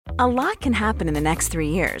A lot can happen in the next 3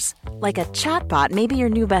 years. Like a chatbot may be your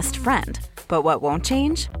new best friend. But what won't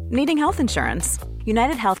change? Needing health insurance.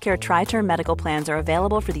 United Healthcare Tri-Term Medical Plans are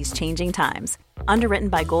available for these changing times. Underwritten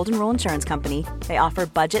by Golden Rule Insurance Company, they offer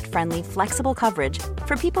budget-friendly, flexible coverage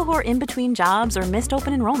for people who are in between jobs or missed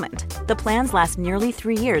open enrollment. The plans last nearly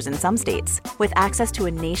 3 years in some states, with access to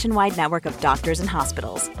a nationwide network of doctors and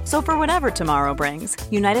hospitals. So for whatever tomorrow brings,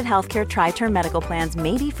 United Healthcare Tri-Term Medical Plans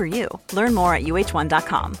may be for you. Learn more at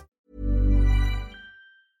uh1.com.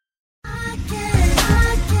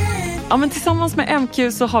 Ja, men tillsammans med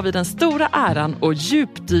MQ så har vi den stora äran att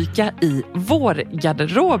djupdyka i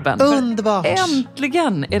vårgarderoben. Underbart!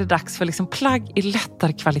 Äntligen är det dags för liksom plagg i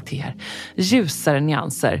lättare kvaliteter, ljusare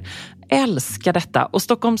nyanser. Älskar detta. Och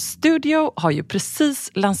Stockholms Studio har ju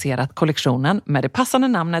precis lanserat kollektionen med det passande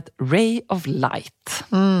namnet Ray of Light.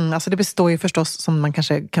 Alltså det består ju förstås, som man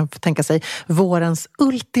kanske kan tänka sig, vårens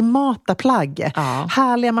ultimata plagg. Ja.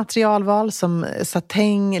 Härliga materialval som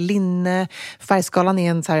satäng, linne. Färgskalan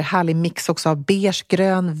är en så här härlig mix också av beige,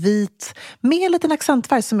 grön, vit. Med en liten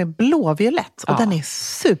accentfärg som är blåviolett. Och den är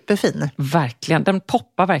superfin. Verkligen, den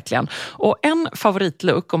poppar verkligen. Och en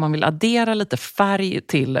favoritlook om man vill addera lite färg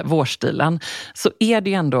till vårstilen så är det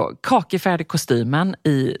ju ändå kakifärdig kostymen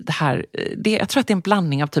i det här. Jag tror att det är en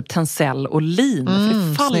blandning av typ tencel och lin. För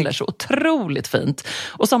det faller snygg. Så otroligt fint.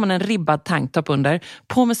 Och så har man en ribbad tanktop under.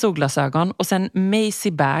 På med solglasögon. Och sen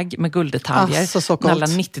Macy bag med gulddetaljer. Så den alla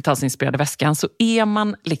 90-talsinspirerade väskan. Så är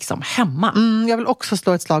man liksom hemma. Jag vill också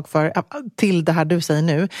slå ett slag för, till det här du säger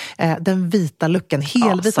nu, den vita looken.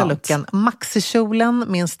 Helvita looken. Maxikjolen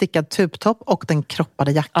med en stickad tubtopp. Och den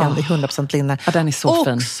kroppade jackan i 100% linne. Ja, den är så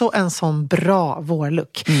fin. Också en sån bra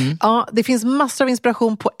vårlook. Ja, det finns massor av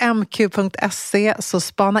inspiration på mq.se, så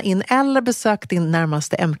spana in eller besök din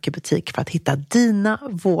närmaste MQ-butik för att hitta dina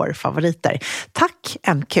vårfavoriter. Tack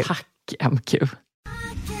MQ! Tack MQ!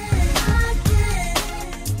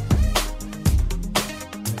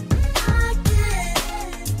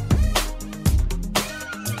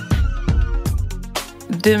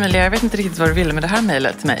 Du Emilia, jag vet inte riktigt vad du ville med det här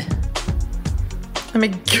mejlet till mig. Nej men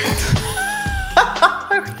gud!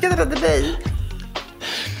 Jag skickade det till dig.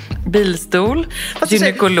 Bilstol,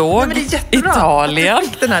 gynekolog, Italien.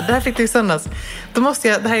 Det här fick du i söndags. Då måste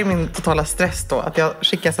jag, det här är min totala stress då, att jag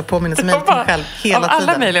skickar så påminnelse till mig själv hela tiden.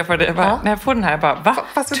 Alla mejl jag får det, när jag får den här, jag bara, va?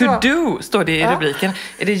 To do, står det i rubriken.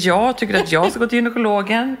 Är det jag? Tycker att jag ska gå till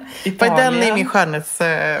gynekologen? Italien? Den är min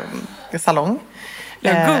skönhetssalong.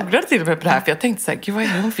 Jag googlade till och med på det här, för jag tänkte så här, gud vad är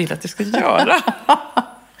det hon vill att jag ska göra?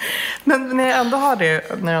 Men när jag ändå har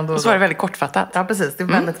det... Och så var det väldigt kortfattat. Ja, precis. Det är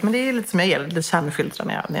väldigt, men det är lite som jag ger, lite kärnfiltra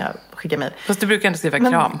när jag skickar mejl. Fast du brukar ändå skriva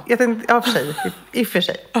kram. Jag tänkte, ja, i och för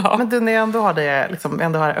sig. Ja. Men du, när jag ändå har det, liksom, jag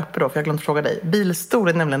ändå har det uppe då, för jag glömde fråga dig. Bilstol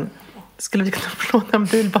är nämligen... Skulle vi kunna få låna en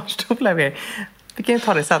bilbarnstol av er? Vi kan ju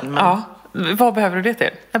ta det sen, men... Ja. Vad behöver du det till?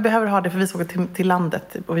 Jag behöver ha det för vi ska åka till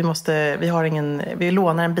landet och vi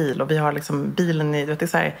lånar en bil och vi har liksom bilen i, det är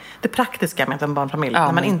så här, det praktiska med en barnfamilj,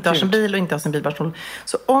 när man inte har sin bil och inte har sin bilbarnstol.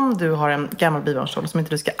 Så om du har en gammal bilbarnstol som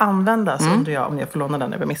inte du ska använda, så undrar jag om jag får låna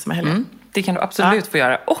den över midsommarhelgen. Det kan du absolut få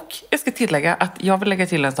göra. Och jag ska tillägga att jag vill lägga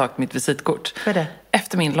till en sak på mitt visitkort. Vad är det?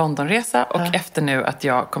 Efter min Londonresa och efter nu att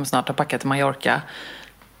jag kommer snart att packa till Mallorca.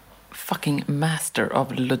 Fucking master of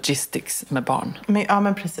logistics med barn.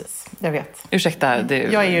 Men precis, jag vet. Ursäkta det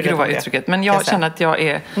grova uttrycket, men jag känner att jag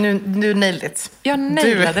är... Nu nailed it. Jag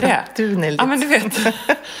nailade det. Du nailed it. Ja,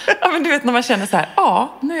 men du vet när man känner så här,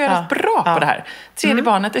 nu är jag rätt bra på det här. Tredje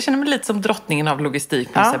barnet, jag känner mig lite som drottningen av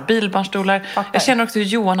logistik med så här bilbarnstolar. Jag känner också hur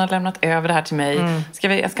Johan har lämnat över det här till mig.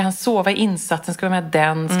 Ska han sova i insatsen? Ska vi med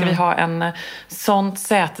den? Ska vi ha en sånt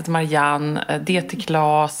säte till Marianne? Det till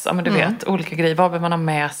Claes? Ja, men du vet, olika grejer. Vad behöver man ha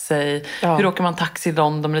med sig? Hur åker man taxi i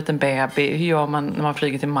London med en liten baby? Hur gör man när man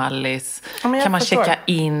flyger till Mallis? Kan man checka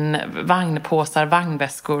in vagnpåsar,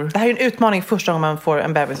 vagnväskor? Det här är en utmaning första gången man får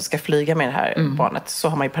en bebis som ska flyga med det här barnet. Så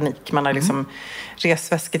har man ju panik. Man har liksom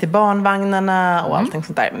resväskor till barnvagnarna och allting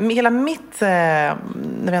sånt där. Hela mitt,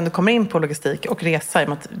 när vi ändå kommer in på logistik och resa, i och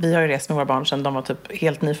med att vi har ju rest med våra barn sedan de var typ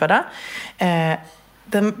helt nyfödda.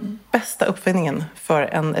 Den bästa uppfinningen för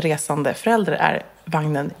en resande förälder är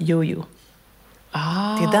vagnen Jojo.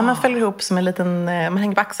 Det är den man fäller ihop som en liten, man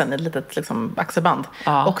hänger på axeln i ett litet liksom, axelband.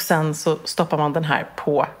 Och sen så stoppar man den här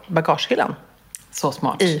på bagagehyllan. Så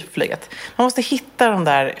smart. I flyget. Man måste hitta de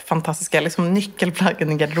där fantastiska liksom,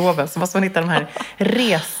 nyckelplaggen i garderoben. Så måste man hitta de här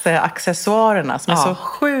reseaccessoarerna som är så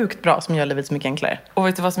sjukt bra, som gör livet så mycket enklare. Och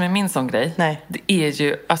vet du vad som är min sån grej? Nej. Det är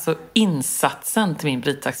ju alltså insatsen till min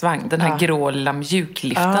brytaxvagn. Den här grå lilla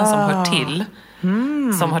mjukliften som hör till.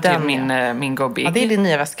 Som har till min go-big. Ja, det är din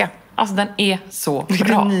nya väska. Alltså den är så Det är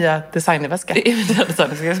bra. din nya designerväska. Det är min nya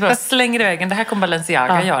designerväska. Jag ska bara slänga i vägen. Det här kommer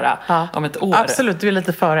Balenciaga göra om ett år. Absolut, du är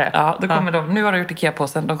lite före. Ja, då kommer de, nu har de gjort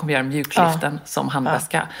Ikea-påsen, de kommer göra mjuklyften som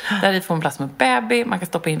handväska. Där i får man plats med baby, man kan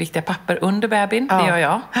stoppa in viktiga papper under babyn, det gör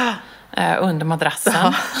jag. Under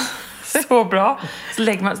madrassen. Så bra. Så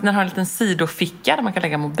lägger man, den har en liten sidoficka där man kan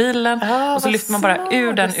lägga mobilen. Och så lyfter man bara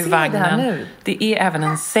ur den ur vagnen. Det är även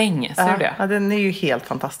en säng, ser du det? Ja, den är ju helt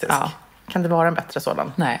fantastisk. Ja. Kan det vara en bättre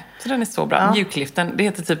sådan? Nej, så den är så bra. Mjukliften, det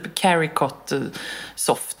heter typ Caricot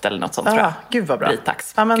Soft eller något sånt tror jag. Gud vad bra.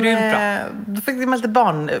 Britax. Ja, men, Grymt bra. Då fick vi lite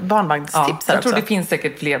barnvagnstips här också. Jag tror det finns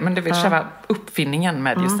säkert fler, men det är själva uppfinningen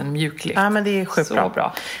med just en mjuklift. Ja, men det är sjukt så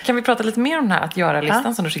bra. Kan vi prata lite mer om den här att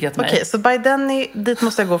göra-listan som du skickade till mig? Okej, så by Denny, dit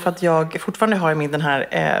måste jag gå för att jag fortfarande har den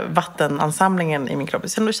här vattenansamlingen i min kropp.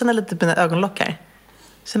 Jag känner lite på mina ögonlockar.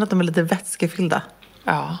 Jag känner att de är lite vätskefyllda.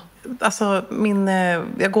 Ja. Alltså,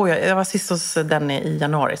 jag var sist hos Denny i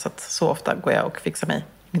januari, så ofta går jag och fixar mig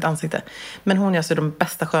mitt ansikte. Men hon gör så de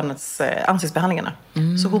bästa ansiktsbehandlingarna.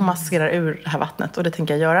 Så hon maskerar ur det här vattnet. Och det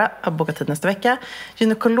tänker jag göra. Jag har bokat tid nästa vecka.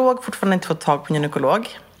 Gynekolog, fortfarande inte fått tag på en gynekolog.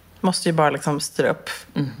 Måste ju bara liksom styra upp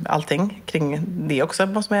allting kring det också.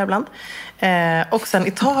 Måste man göra ibland. Och sen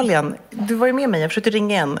Italien. Du var ju med mig, jag försökte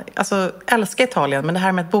ringa igen. Alltså, älskar Italien. Men det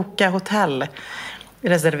här med att boka hotell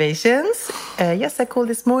reservations. Yes, I called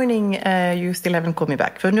this morning. You still haven't called me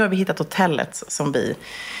back. För nu har vi hittat hotellet som vi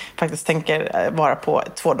faktiskt tänker vara på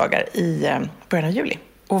 2 dagar i början av juli.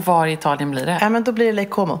 Och var i Italien blir det? Ja, men då blir det Lake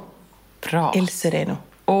Como. Bra. Il Sereno.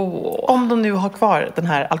 Om de nu har kvar den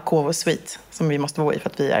här Alcovo Suite som vi måste bo i för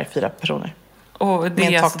att vi är 4 personer. Och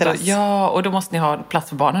det är alltså då, och då måste ni ha plats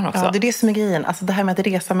för barnen också. Ja, det är det som är grejen. Alltså det här med att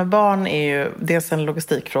resa med barn är ju dels en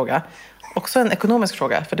logistikfråga. Också en ekonomisk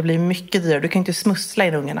fråga, för det blir mycket dyrare. Du kan inte smussla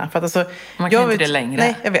in ungarna. För att alltså, man kan inte det längre.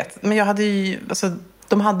 Nej, jag vet. Men jag hade ju,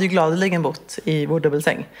 de hade ju gladeligen bott i vår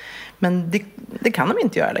dubbelsäng. Men det kan de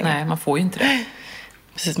inte göra längre. Nej, man får ju inte det.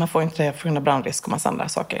 Precis, man får inte det för grund av brandrisk och massa andra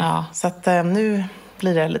saker. Ja. Så att nu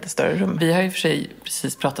blir det lite större rum. Vi har ju för sig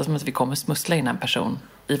precis pratat om att vi kommer smussla in en person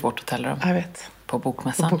i vårt hotellrum. Jag vet. På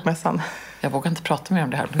bokmässan. Jag vågar inte prata mer om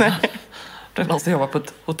det här. Det är någon som jobbar på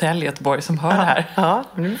ett hotell i Göteborg som hör det här. Ja,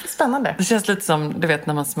 men det är spännande. Det känns lite som, du vet,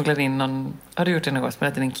 när man smugglar in någon... Har du gjort det någon gång?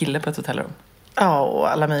 Smugglat in en kille på ett hotellrum? Ja,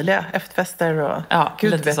 och alla möjliga efterfester och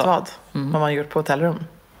gud vet så. Vad man gjort på hotellrum.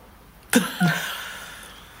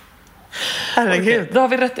 Herregud. Okej, då har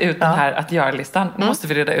vi rätt ut den här att göra-listan. Nu måste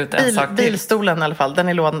vi reda ut en sak till. Bilstolen i alla fall,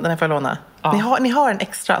 den får jag låna. Ja. Ni har en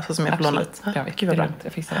extra så som jag får låna. Absolut, jag vet. Gud vad bra.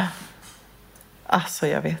 Jag fixar det. Alltså,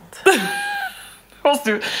 jag vet.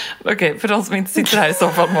 Okej, för de som inte sitter här i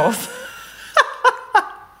soffan med oss.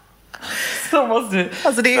 Så måste vi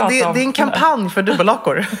det är en kampanj för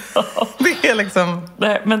dubbelakor. Det är liksom...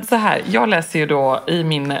 Nej, men så här, jag läser ju då i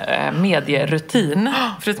min medierutin,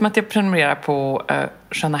 förutom att jag prenumererar på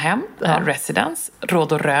Sköna Hem, Residence,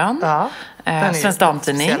 Råd och Rön, Svensk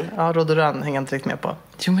Damtidning. Ja, Råd och Rön hänger jag inte riktigt med på.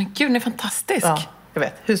 Jo, men gud, den är fantastisk. Ja, jag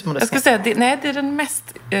vet. Husmoders. Jag skulle säga, det är den mest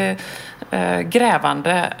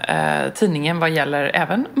grävande tidningen vad gäller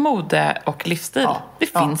även mode och livsstil. Ja, det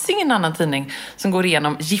finns ingen annan tidning som går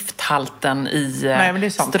igenom gifthalten i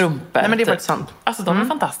strumpor. Nej, men det är faktiskt sant. Alltså, de är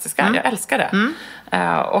fantastiska. Jag älskar det.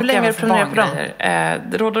 Och hur länge har du prenumererat på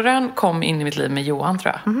dem? Råd och Rön kom in i mitt liv med Johan,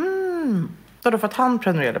 tror jag. Vadå, för att han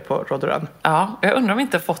prenumererade på Råd och Rön? Ja, jag undrar om vi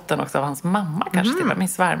inte fått den också av hans mamma, kanske till min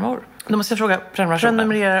svärmor. Då måste jag fråga,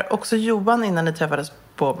 prenumererar också Johan innan ni träffades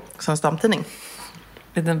på Svensk Damtidning?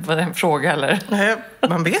 Var det en fråga, eller? Nej,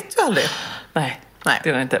 man vet ju aldrig. Nej, det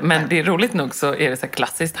är det inte. Men det är roligt nog så är det så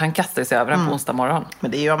klassiskt. Han kastar sig över en på onsdag morgon.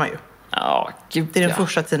 Men det gör man ju. Ja, gud. Det är den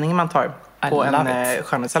första tidningen man tar på en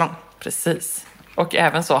skönhetssalong. Precis. Och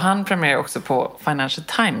även så, han premierar också på Financial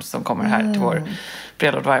Times som kommer här till vår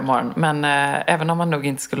brevlåda varje morgon. Men även om man nog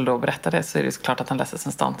inte skulle då berätta det så är det såklart att han läser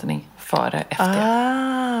sin damtidning före efter.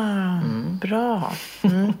 Bra.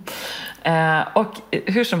 Och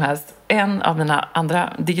hur som helst, en av mina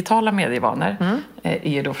andra digitala medievanor är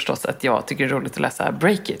ju då förstås att jag tycker det är roligt att läsa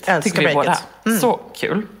Breakit. Tycker vi båda. Så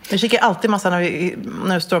kul. Jag kikar alltid massa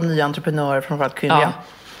när det står om nya entreprenörer, framförallt kvinnliga. Ja.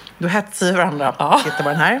 Då hetsar vi varandra. Titta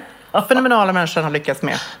vad den här fenomenala människan har lyckats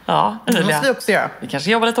med. Ja, det måste vi också göra. Vi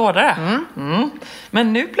kanske jobbar lite hårdare.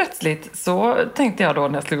 Men nu plötsligt så tänkte jag då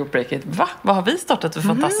när jag slog upp Breakit, vad har vi startat för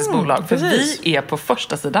fantastiskt bolag? För vi är på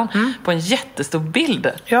första sidan på en jättestor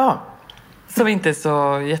bild. Ja. Som inte är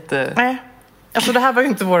så Nej, alltså det här var ju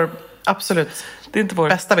inte vår absolut det är inte vår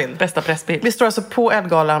bästa bild. Bästa pressbild. Vi står alltså på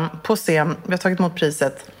Ellegalan, på scen, vi har tagit emot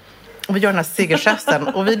priset. Och vi gör den här segergesten.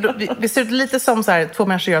 Och vi ser ut lite som så här, två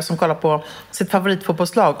människor gör som kollar på sitt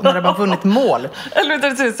favoritfotbollslag. Och när de har vunnit mål. Eller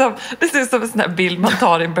det ser ut som en sån här bild man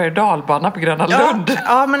tar i en berg- och dalbana på Gröna Lund.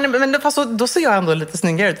 Ja, men fast då ser jag ändå lite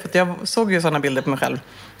snyggare ut. För att jag såg ju sådana bilder på mig själv.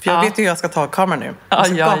 För jag vet ju hur jag ska ta kameran nu. Jag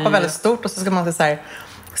ska gapa väldigt stort och så ska man se så här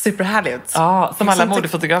superhärlig ut. Ja, som alla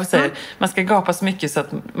modefotografer säger. Man ska gapa så mycket så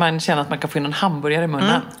att man känner att man kan få in en hamburgare i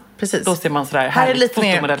munnen. Precis. Då ser man sådär härligt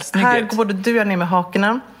fotomodellsnygg ut. Här går både du och jag ner med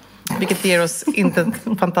hakorna. Vilket ger oss inte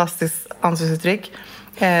ett fantastiskt ansiktsuttryck.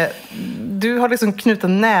 Du har liksom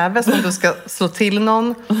knuten näve som du ska slå till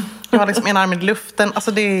någon. Jag har liksom en arm i luften.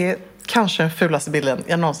 Alltså det är kanske den fulaste bilden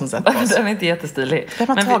jag någonsin sett på oss. Den är inte jättestilig. Vem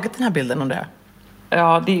har tagit den här bilden undrar jag?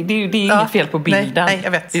 Ja, det är inget fel på bilden. Nej,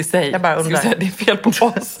 jag vet. I sig. Jag bara undrar. Det är fel på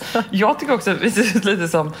oss. Jag tycker också att vi ser ut lite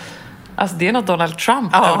som... Alltså det är något Donald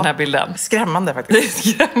Trump av den här bilden. Skrämmande faktiskt. Det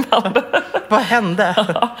är skrämmande. Vad hände?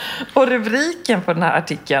 Ja. Och rubriken på den här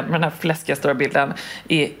artikeln med den här fläskiga stora bilden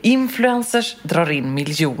är influencers drar in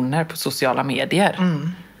miljoner på sociala medier.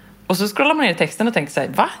 Och så scrollar man ner i texten och tänker sig,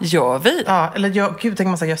 vad gör vi? Ja, eller gud, tänker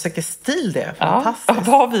man säga, jag söker stil det. Fantastiskt. Ja,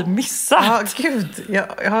 vad har vi missat? Ja, gud.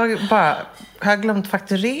 Jag har glömt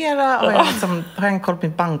fakturera och jag har en koll på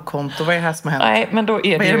mitt bankkonto. Vad är det här som har hänt? Nej, men då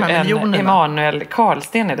är det ju miljonerna? Emanuel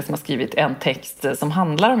Karlsten är det som har skrivit en text som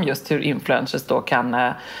handlar om just hur influencers då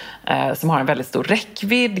kan, som har en väldigt stor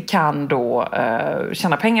räckvidd, kan då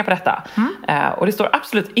tjäna pengar på detta. Och det står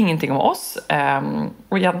absolut ingenting om oss.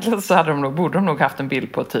 Och egentligen så borde de nog haft en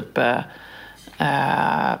bild på typ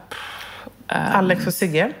Alex och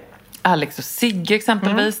Sigge. Alex och Sigge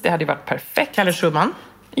exempelvis. Det hade ju varit perfekt. Kalle Schumann.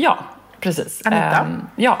 Ja, precis. Anita.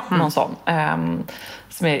 Någon sån.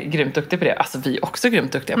 Som är grymt duktig på det. Alltså vi är också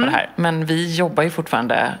grymt duktiga på det här. Men vi jobbar ju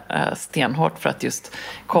fortfarande stenhårt för att just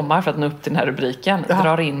komma, för att nå upp till den här rubriken.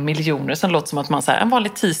 Drar in miljoner. Som låter som att man säger, en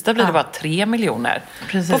vanlig tisdag blir det bara 3 miljoner.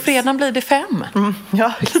 Precis. På fredagen blir det 5.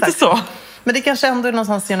 Ja, exakt. Lite så. Men det kanske ändå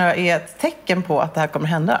någonstans är ett tecken på att det här kommer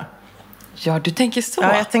hända. Ja, du tänker så.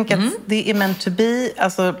 Ja, jag tänker att det är meant to be.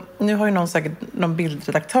 Alltså, nu har ju någon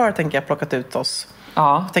bildredaktör, tänker jag, plockat ut oss.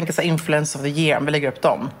 Ja. Jag tänker så här, influence of the year, om vi lägger upp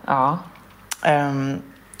dem. Ja.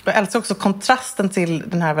 Jag älskar också kontrasten till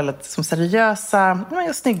den här väldigt seriösa,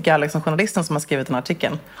 snygga journalisten som har skrivit den här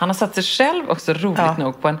artikeln. Han har satt sig själv också roligt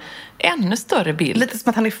nog på en ännu större bild. Lite som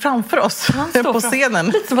att han är framför oss på scenen.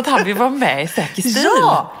 Lite som att han vill vara med i Säker stil.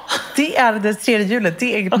 Ja, det är det tredje hjulet.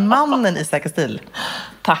 Det är mannen i Säker stil.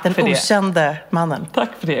 Tack den för det. Den okände mannen. Tack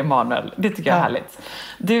för det, Emanuel. Det tycker jag är härligt.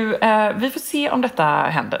 Du, vi får se om detta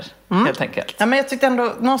händer, helt enkelt. Ja, men jag tyckte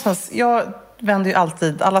ändå någonstans, jag vänder ju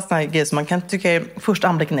alltid alla såna här grejer som man kan tycka i första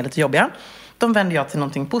anblicken är lite jobbiga. De vänder jag till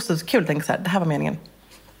någonting positivt kul. Tänker så här, det här var meningen.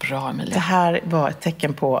 Bra, Emilia. Det här var ett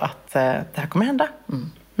tecken på att det här kommer hända.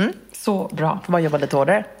 Så bra. Får bara jobba lite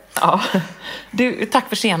hårdare. Ja. Du, tack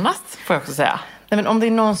för senast, får jag också säga. Nej, men om det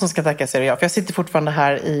är någon som ska tacka så är det jag. För jag sitter fortfarande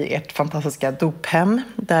här i ert fantastiska dophem.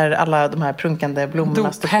 Där alla de här prunkande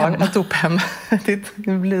blommorna står kvar. Dophem. Det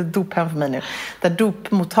blir dophem för mig nu. Där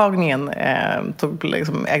dopmottagningen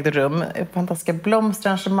ägde rum. Fantastiska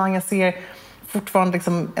blomsterarrangemang. Jag ser fortfarande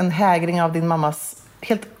en hägring av din mammas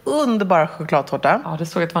helt underbara chokladtårta. Ja, det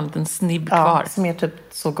såg att det var en liten snibb kvar. Som är typ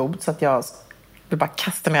så god så att jag vill bara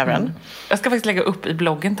kasta mig över den. Jag ska faktiskt lägga upp i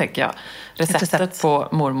bloggen, tänker jag, receptet på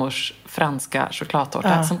mormors franska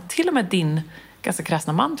chokladtårta. Som till och med din ganska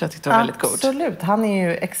kräsna man tror jag tyckte var väldigt god. Absolut. Han är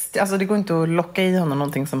ju alltså det går inte att locka i honom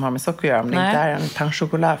någonting som har med socker att göra. Om det inte är en pain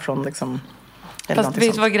chocolat från Fast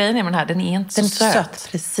vet du vad grejen är med den här? Den är inte så söt. Den är söt,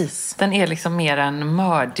 precis. Den är liksom mer en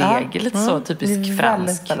mördeg. Lite så typisk fransk.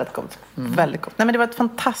 Väldigt, väldigt god. Väldigt god. Nej, men det var ett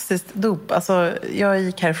fantastiskt dop. Alltså, jag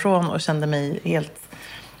gick härifrån och kände mig helt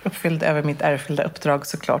uppfylld över mitt ärfyllda uppdrag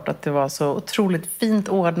såklart. Att det var så otroligt fint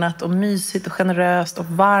ordnat och mysigt och generöst och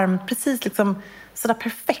varmt. Precis sådär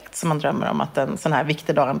perfekt som man drömmer om att en sån här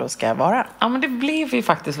viktig dag ändå ska vara. Ja, men det blev ju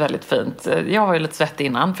faktiskt väldigt fint. Jag var ju lite svettig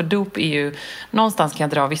innan, för dop är ju... Någonstans kan jag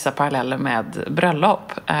dra vissa paralleller med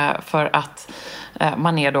bröllop. För att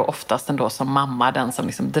man är då oftast ändå som mamma den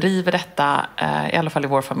som driver detta, i alla fall i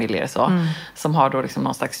vår familj är det så, som har då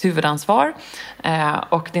någon slags huvudansvar.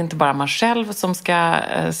 Och det är inte bara man själv som ska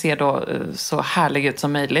se då så härlig ut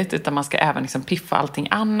som möjligt, utan man ska även piffa allting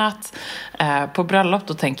annat. På bröllop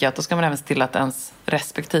då tänker jag att då ska man även se till att ens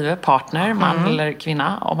respektive partner, man eller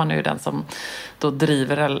kvinna, om man nu är den som då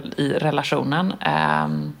driver i relationen,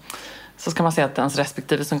 så ska man säga att ens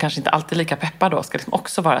respektive som kanske inte alltid är lika peppad då ska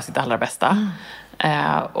också vara sitt allra bästa.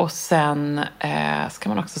 Och sen ska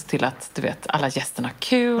man också se till att du vet, alla gästerna har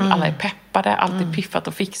kul, alla är peppade, allt är piffat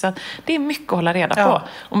och fixat. Det är mycket att hålla reda på.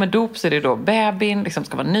 Och med dop så är det då bebin,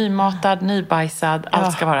 ska vara nymatad, nybajsad,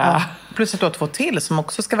 allt ska vara Plus att du har 2 till som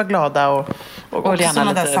också ska vara glada och gärna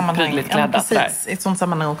lite prydligt klädda. Precis, i ett sånt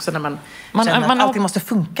sammanhang också när man känner att allting måste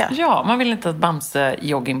funka. Ja, man vill inte att Bamse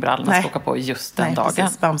joggingbrallorna ska åka på just den dagen.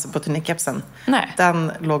 Precis, Bamse på turnékepsen. Nej.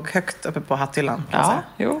 Den låg högt uppe på hatthyllan. Ja,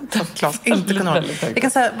 jo. Klas inte kunde hålla. Jag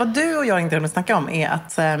kan säga, vad du och jag inte har snacka om är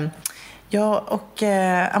att jag och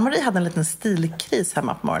Amori hade en liten stilkris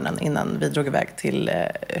hemma på morgonen innan vi drog iväg till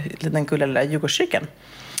den gulliga Djurgårdskyrkan.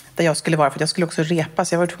 Där jag skulle vara, för jag skulle också repa,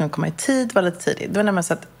 så jag var tvungen att komma i tid, var lite tidigt. Det var nämligen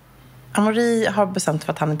så att Amori har bestämt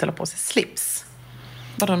för att han inte håller på sig slips.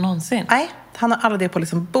 Vadå, någonsin? Nej, han har alla det på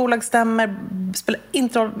liksom bolagsstämmer, spelar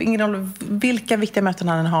ingen roll vilka viktiga möten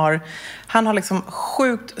han har. Han har liksom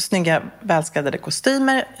sjukt snygga, välskräddade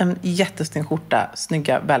kostymer, en jättesnygg skjorta,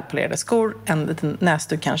 snygga, välpolerade skor, en liten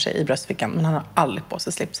näsduk kanske i bröstfickan, men han har aldrig på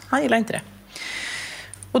sig slips. Han gillar inte det.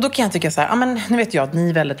 Och då kan jag tycka så här, men nu vet jag att ni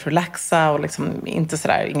är väldigt relaxa och liksom inte så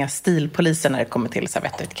där, inga stilpoliser när det kommer till så här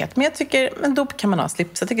vett och etikett. Men jag tycker, men då kan man ha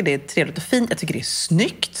slips. Jag tycker det är trevligt och fint. Jag tycker det är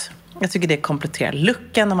snyggt. Jag tycker det kompletterar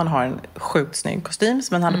looken när man har en sjukt snygg kostym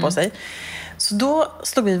som man hade på sig. Så då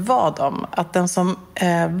slog vi vad om att den som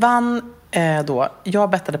vann då, jag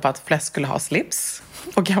bettade på att flest skulle ha slips.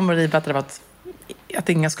 Och Amori bettade på att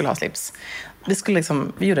inga skulle ha slips.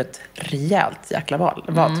 Vi gjorde ett rejält jäkla val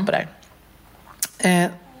på det där.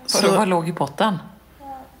 Så vad låg i potten?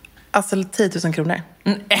 Alltså 10 000 kronor.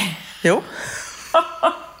 Jo.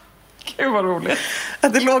 Gud vad roligt.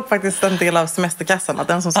 Att det låg faktiskt en del av semesterkassan. Att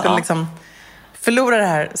den som skulle liksom förlora det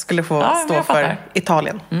här skulle få stå för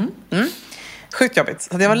Italien. Sjukt jobbigt.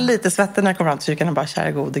 Så jag var lite svettig när jag kom fram till kyrkan och bara,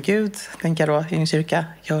 kära gode Gud, tänker jag då i en kyrka,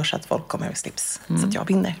 gör så att folk kommer över slips. Så att jag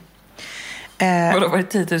vinner. Och då var det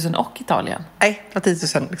 10 000 och Italien? Nej, det var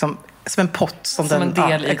 10 000 liksom, som en pott. Som en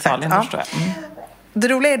del i Italien, förstår jag. Det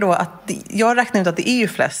roliga är då att jag räknar ut att det är ju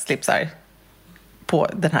flest slipsar på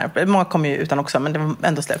den här. Många kommer ju utan också, men det var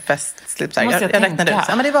ändå flest slipsar. Jag räknade ut.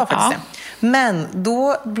 Ja, men det var faktiskt det. Men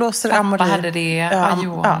då blåser Amori... Pappa hade det,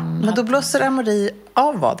 men då blåser Amori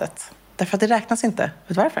av vadet. Därför att det räknas inte. Vet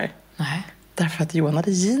du varför? Nej. Därför att Johan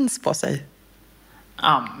hade jeans på sig.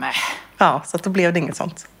 Amen. Ja, så att då blev det inget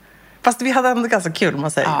sånt. Fast vi hade ändå ganska kul,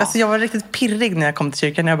 man säger. Alltså, jag var riktigt pirrig när jag kom till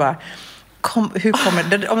kyrkan. Jag bara... hur kommer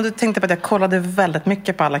det? Om du tänkte på att jag kollade väldigt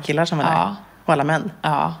mycket på alla killar som var där. Och alla män.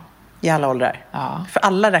 Ja. I alla åldrar. Ja. För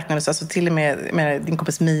alla räknades, alltså till och med din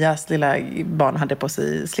kompis Mias lilla barn hade på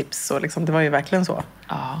sig slips. Och liksom, det var ju verkligen så.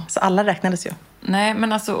 Ja. Så alla räknades ju. Nej,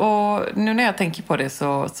 men alltså, och nu när jag tänker på det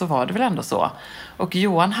så var det väl ändå så. Och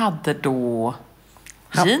Johan hade då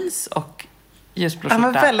jeans och ljusblå skjorta.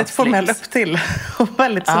 Han var väldigt formell upp till. Och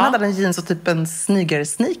väldigt, så hade han jeans och typ en snygger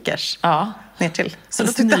sneakers. Ja. Ner till. Så en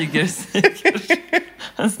sneakers.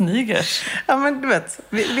 En sneakers. Ja, men du vet,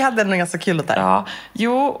 vi hade nog ganska kul där. Ja,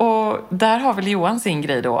 jo, och där har väl Johan sin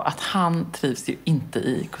grej då, att han trivs ju inte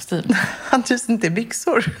i kostym. Han trivs inte i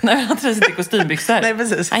byxor. Nej, han trivs inte i kostymbyxor. Nej,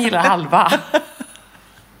 precis. Han gillar halva.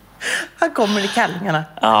 Han kommer i kallingarna.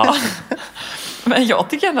 Ja. Men jag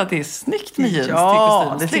tycker ändå att det är snyggt med jeans till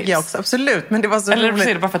kostymslips. Ja, det tycker jag också. Absolut. Men det var så eller roligt. så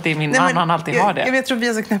är det bara för att det är min man, han alltid har det. Jag tror vi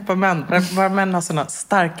är så knäppa män. Våra män har sådana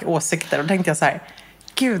starka åsikter. Och då tänkte jag så här,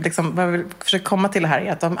 gud, liksom, vad jag vill försöka komma till det här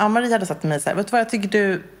är att om Amari hade sagt till mig så här, vet du vad, jag tycker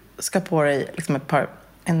du ska på dig liksom ett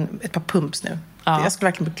par pumps nu. Ja. Jag skulle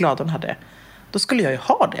verkligen bli glad om hon hade det. Då skulle jag ju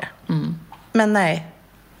ha det. Men nej,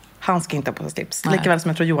 han ska inte ha på sig slips. Lika väl som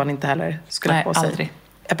jag tror Johan inte heller skulle ha på sig. Aldrig.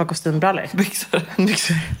 Ett par kostymbrallor. Byxor.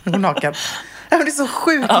 Och naken. Ja, men det är så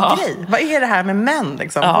sjuk grej. Vad är det här med män?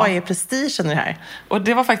 Liksom? Vad är prestigen i det här? Och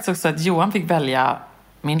det var faktiskt också att Johan fick välja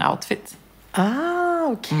min outfit.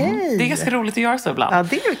 Okej. Det är ganska roligt att göra så ibland. Ja,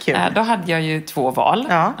 det är kul. Då hade jag ju 2 val.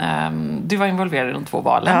 Ja. Du var involverad i de 2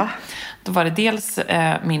 valen. Ja. Då var det dels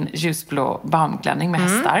min ljusblå baumklänning med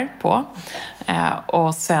hästar på.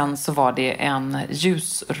 Och sen så var det en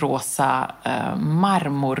ljusrosa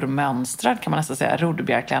marmormönstrad, kan man nästan säga,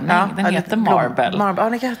 rodebjärklänning. Ja, den heter Marble. Ja,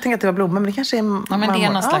 jag tänkte att det var blommor, men det kanske är marmor. Ja, men det är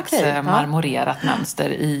någon slags marmorerat mönster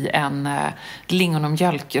i en lingon- och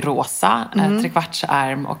mjölkrosa,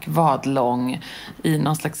 trekvartsärm och vadlång i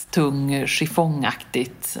någon slags tung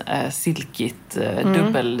chiffongaktigt, silkigt,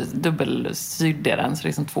 dubbelsydd är den, så det är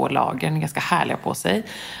liksom 2 lager. Den är ganska härliga på sig.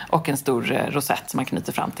 Och en stor rosett som man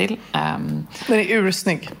knyter fram till. Den är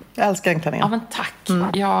ursnygg. Jag älskar den klänningen. Ja, men tack.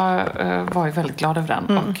 Jag var ju väldigt glad över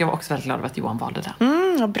den. Och jag var också väldigt glad över att Johan valde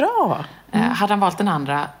den. Vad bra. Hade han valt den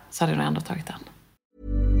andra så hade jag nog ändå tagit den.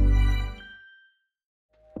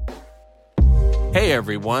 Hey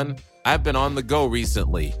everyone, I've been on the go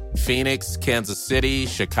recently. Phoenix, Kansas City,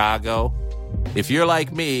 Chicago. If you're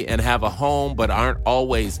like me and have a home but aren't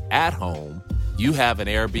always at home, you have an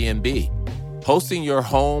Airbnb. Hosting your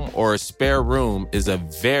home or a spare room is a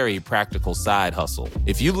very practical side hustle.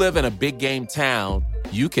 If you live in a big game town,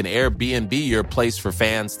 you can Airbnb your place for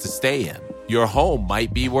fans to stay in. Your home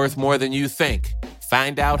might be worth more than you think.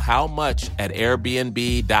 Find out how much at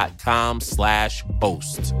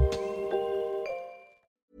airbnb.com/host.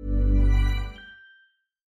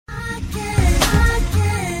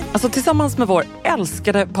 Alltså tillsammans med vår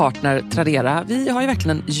älskade partner Tradera, vi har ju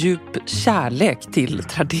verkligen en djup kärlek till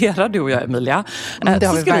Tradera, du och jag, Emilia. Det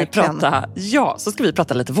har vi verkligen. Så ska vi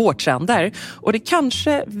prata lite vårtrender. Och det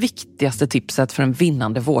kanske viktigaste tipset för en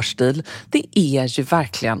vinnande vårstil, det är ju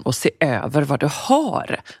verkligen att se över vad du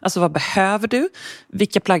har. Alltså vad behöver du?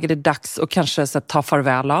 Vilka plagg är det dags att kanske ta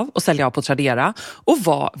farväl av och sälja av på Tradera? Och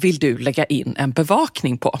vad vill du lägga in en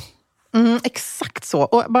bevakning på? Exakt så.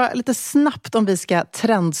 Och bara lite snabbt om vi ska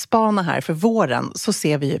trendspana här för våren, så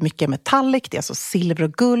ser vi ju mycket metallic, det är alltså silver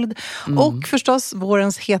och guld. Och förstås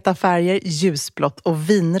vårens heta färger, ljusblått och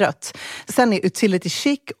vinrött. Sen är utility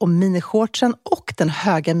chic och minishortsen och den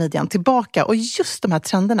höga midjan tillbaka. Och just de här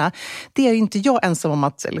trenderna, det är ju inte jag ensam om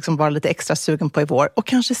att liksom vara lite extra sugen på i vår. Och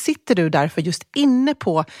kanske sitter du därför just inne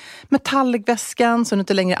på metallic-väskan som du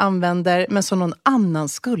inte längre använder, men som någon annan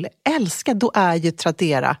skulle älska. Då är ju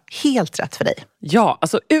Tradera helt rätt för dig. Ja,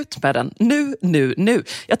 alltså ut med den. Nu.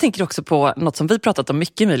 Jag tänker också på något som vi pratat om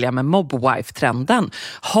mycket, Emilia, med mobwife-trenden.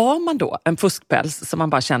 Har man då en fuskpäls som man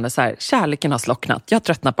bara känner så här, kärleken har slocknat, jag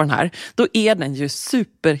tröttnar på den här, då är den ju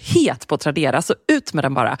superhet på Tradera, så ut med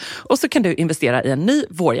den bara. Och så kan du investera i en ny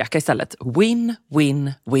vårjacka istället. Win.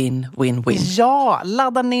 Ja,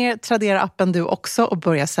 ladda ner Tradera-appen du också och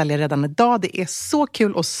börja sälja redan idag. Det är så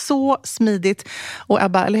kul och så smidigt. Och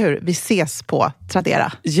Ebba, eller hur? Vi ses på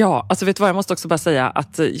Tradera. Ja, alltså vet du vad, jag måste också bara säga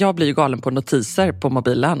att jag blir ju galen på notiser på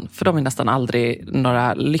mobilen, för de är nästan aldrig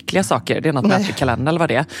några lyckliga saker. Det är något möte i kalendern eller vad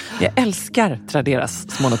det är. Jag älskar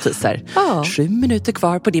Traderas små notiser. 7 minuter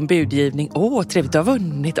kvar på din budgivning. Trevligt du har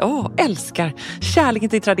vunnit. Älskar. Kärleken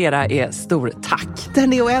till Tradera är stor, tack.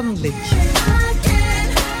 Den är oändlig.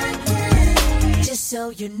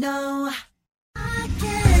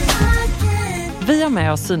 Vi har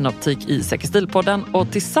med oss Synoptik i Säkerstilpodden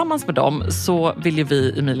och tillsammans med dem så vill ju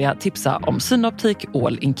vi, Emilia, tipsa om Synoptik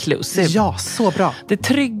All Inclusive. Ja, så bra. Det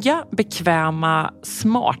trygga, bekväma,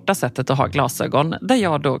 smarta sättet att ha glasögon, där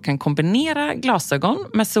jag då kan kombinera glasögon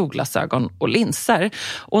med solglasögon och linser.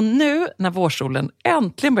 Och nu när vårsolen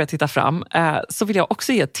äntligen börjar titta fram så vill jag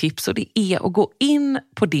också ge ett tips, och det är att gå in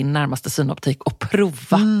på din närmaste synoptik och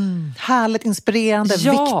prova. Härligt, inspirerande,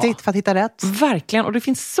 viktigt för att hitta rätt. Verkligen, och det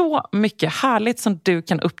finns så mycket härligt som du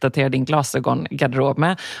kan uppdatera din glasögongarderob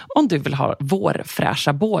med om du vill ha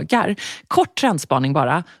vårfräscha bågar. Kort trendspaning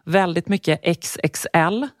bara, väldigt mycket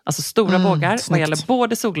XXL, alltså stora bågar, snyggt. vad gäller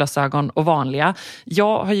både solglasögon och vanliga.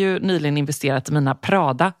 Jag har ju nyligen investerat i mina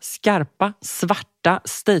Prada, skarpa, svarta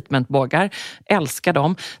statementbågar. Älskar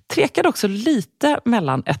dem. Tvekade också lite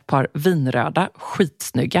mellan ett par vinröda,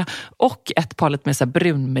 skitsnygga, och ett par lite mer så här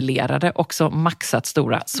brunmelerade, också maxat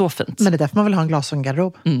stora. Så fint. Men det är därför man vill ha en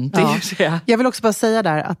glasögongarderob. Jag vill också bara säga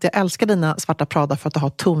där att jag älskar dina svarta Prada för att du har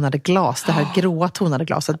tonade glas. Det här gråa tonade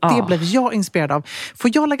glaset. Det blev jag inspirerad av.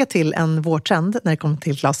 Får jag lägga till en vårtrend när det kommer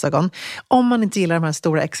till glasögon? Om man inte gillar de här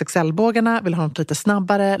stora XXL-bågarna, vill ha något lite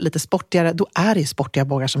snabbare, lite sportigare, då är det ju sportiga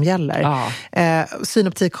bågar som gäller.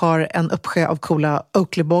 Synoptik har en uppsjö av coola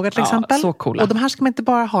Oakley-bågar till exempel. Så coola. Och de här ska man inte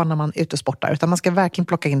bara ha när man är ute och sportar, utan man ska verkligen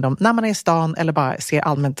plocka in dem när man är i stan eller bara ser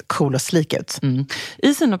allmänt cool och slik ut.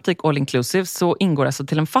 I Synoptik All Inclusive så ingår alltså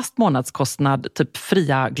till en fast månadskostnad typ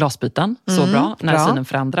fria glasbyten. Så bra när synen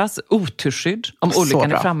förändras. Oturskydd om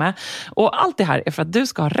olyckan är framme. Och allt det här är för att du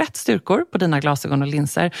ska ha rätt styrkor på dina glasögon och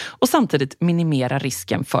linser och samtidigt minimera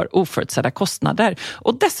risken för oförutsedda kostnader.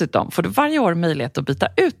 Och dessutom får du varje år möjlighet att byta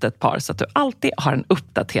ut ett par så att du alltid har en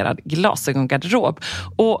uppdaterad glasögongarderob.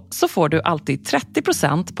 Och så får du alltid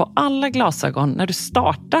 30% på alla glasögon när du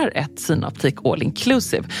startar ett Synoptik All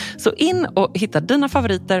Inclusive. Så in och hitta dina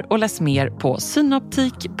favoriter och läs mer på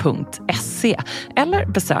synoptik.se eller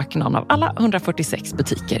besök någon av alla 146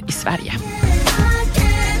 butiker i Sverige.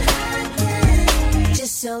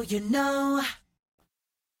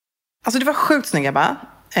 Alltså det var sjukt snygg, Ebba.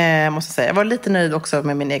 Måste jag säga. Jag var lite nöjd också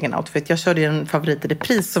med min egen outfit. Jag körde ju en favorit i det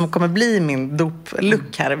pris som kommer bli min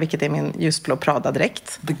dop-look här, vilket är min ljusblå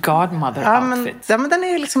Prada-dräkt. The Godmother outfit. Men den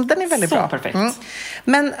är väldigt så bra. Perfekt.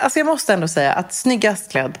 Men alltså jag måste ändå säga att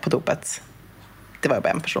snyggast klädd på dopet, det var ju bara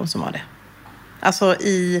en person som var det. Alltså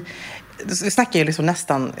vi snackar ju liksom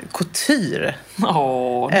nästan couture.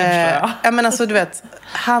 Men alltså du vet,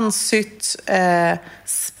 handsytt,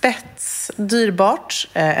 spets, dyrbart,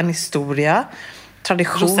 en historia,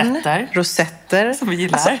 tradition, rosetter som vi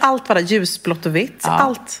gillar. Alltså allt var det, ljusblått och vitt,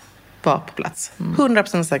 allt var på plats.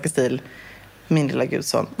 100% säker stil. Min lilla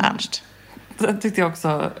gudson, Ernst. Sen tyckte jag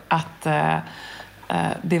också att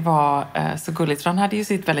det var så gulligt. För han hade ju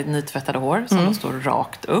sitt väldigt nytvättade hår som då står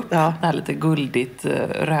rakt upp. Ja. Det här lite guldigt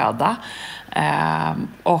röda.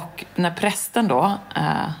 Och när prästen då,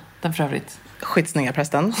 den för övrigt... Skitsnygga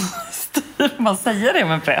prästen. Man säger det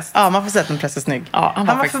om en präst. Ja, man får säga att en präst är snygg. Ja, han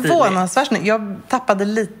var förvånansvärt snygg. Jag tappade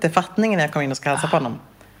lite fattningen när jag kom in och ska hälsa på honom.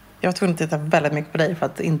 Jag var tvungen att titta väldigt mycket på dig för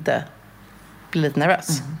att inte bli lite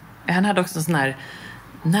nervös. Han hade också en sån här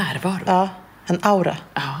närvaro. Ja, en aura.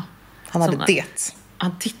 Ja. Han hade det.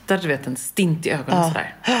 Han tittar, du vet, en stint i ögonen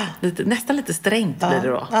sådär. Nästan lite strängt blir det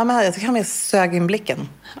då. Ja, men jag tycker han är sög in blicken.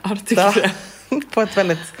 Ja, det tycker jag. På ett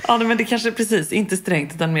väldigt... Ja, men det kanske precis inte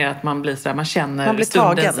strängt utan mer att man blir sådär, man känner man blir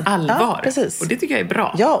stundens tagen. allvar. Ja, precis. Och det tycker jag är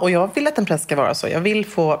bra. Ja, och jag vill att en präst ska vara så. Jag vill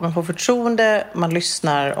man får förtroende, man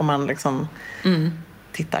lyssnar och man liksom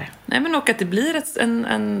tittar. Nej, men och att det blir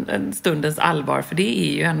en stundens allvar, för det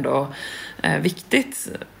är ju ändå viktigt,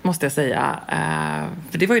 måste jag säga.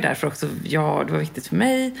 För det var ju därför också, det var viktigt för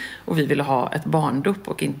mig och vi ville ha ett barndop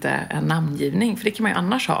och inte en namngivning, för det kan man ju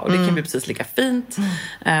annars ha och det kan bli precis lika fint.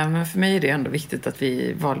 Men för mig är det ändå viktigt att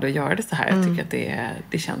vi valde att göra det så här. Jag tycker att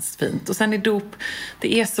det känns fint. Och sen i dop,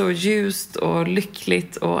 det är så ljust och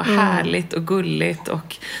lyckligt och härligt och gulligt,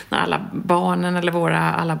 och när alla barnen eller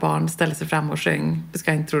alla barn ställer sig fram och sjöng "Det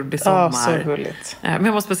ska inte tro det blir sommar". Ja, så gulligt. Men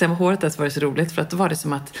jag måste bara säga, med håret där så var det så roligt, för att då var det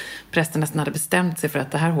som att prästen nästan hade bestämt sig för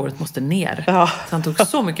att det här håret måste ner. Ja. Så han tog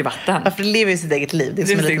så mycket vatten. Ja, för det lever ju sitt eget liv. Det är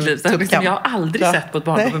som en liten tuppkam. Jag har aldrig sett på ett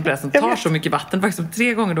barndop en präst som tar så mycket vatten. Faktiskt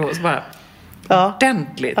 3 gånger då, så bara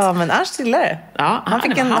ordentligt. Ja, men Ernst gillade det. Ja, han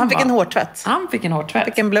fick en hårtvätt. Han fick en hårtvätt.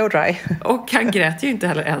 Fick en blow-dry. Och han grät ju inte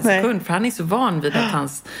heller en sekund, för han är så van vid att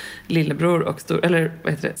hans lillebror och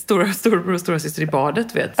storebror och storasyster i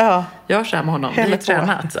badet, vet. Ja. Gör så här med honom. Det är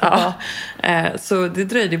tränat. Ja. Så det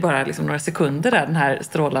dröjde bara liksom några sekunder där, den här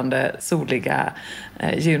strålande, soliga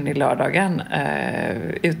junilördagen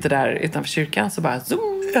ute där utanför kyrkan, så bara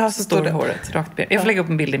zoom, så står det håret rakt på. Jag får lägga upp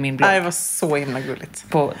en bild i min blogg. Ja, det var så himla gulligt.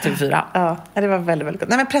 På TV4. Ja, det var väldigt, väldigt gott.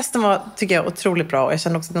 Nej, men prästen var, tycker jag, otroligt bra. Och jag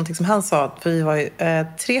kände också någonting som han sa, för vi var ju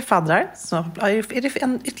 3 faddrar. Är det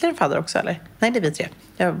ytterligare en fadder också, eller? Nej, det är vi 3.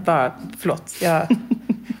 Förlåt.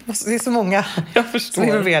 Det är så många. Jag förstår. Som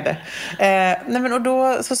involverade. Och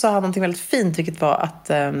då så sa han någonting väldigt fint, vilket var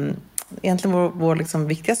att egentligen vår liksom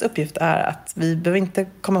viktigaste uppgift är att vi behöver inte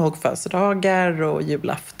komma ihåg födelsedagar och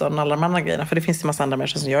julafton och alla de andra grejerna, för det finns ju en massa andra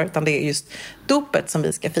människor som gör, utan det är just dopet som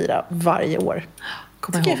vi ska fira varje år.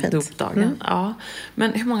 Kommer ihåg dopdagen. Ja.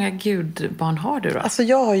 Men hur många gudbarn har du då? Alltså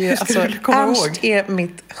jag har ju, Ernst är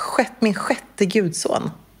min 6:e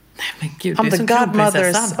gudson. Nej, men gud, I'm the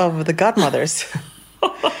godmothers of the godmothers.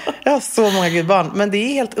 Jag har så många gudbarn. Men det är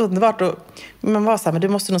helt underbart. Och man var så här, men du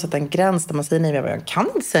måste nog sätta en gräns där man säger nej. Jag kan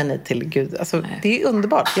inte säga nej till Gud. Alltså, det är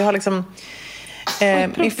underbart. Jag har liksom...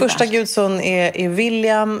 min första gudson är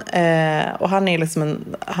William. Och han är liksom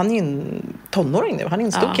han är en tonåring nu. Han är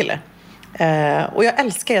en stor kille. Och jag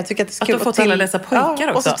älskar, jag tycker att det är kul. Att du har fått alla dessa pojkar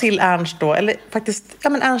också. Och så till Ernst då. Eller faktiskt,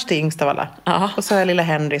 Ernst är yngst av alla. Aha. Och så har jag lilla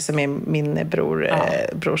Henry som är min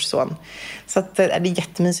brors son. Så att, det är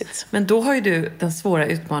jättemysigt. Men då har ju du den svåra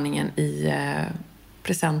utmaningen i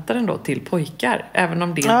presentaren då till pojkar. Även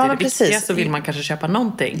om det inte är det viktiga, så vill man kanske köpa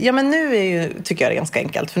någonting. Ja, men nu tycker jag det är ganska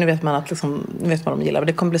enkelt. För nu vet man att nu vet man vad de gillar. Men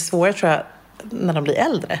det kommer bli svårare, tror jag, när de blir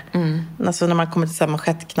äldre. Alltså när man kommer till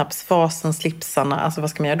manschettknappsfasen, slipsarna, alltså vad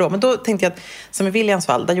ska man göra då? Men då tänkte jag att, som i Williams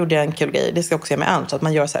fall, där gjorde jag en kul grej. Det ska jag också göra med Ernst, att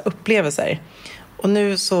man gör så här upplevelser. Och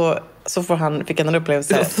nu så fick han en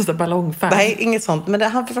upplevelse. Det låter så ballongfärg. Nej, inget sånt. Men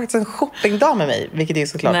han fick faktiskt en shoppingdag med mig, vilket är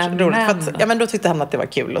såklart roligt. För att, då tyckte han att det var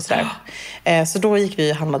kul och sådär. Så då gick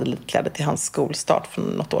vi och handlade lite kläder till hans skolstart för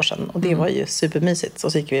något år sedan. Och det var ju supermysigt.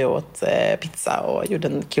 Och så gick vi och åt pizza och gjorde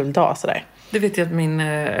en kul dag sådär. Det vet jag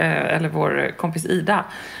att vår kompis Ida,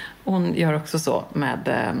 hon gör också så med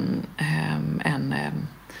en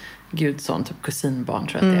gudson, typ kusinbarn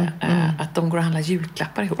tror jag att det är. Att de går och handlar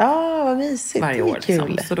julklappar ihop. Ja, vad mysigt. Varje år.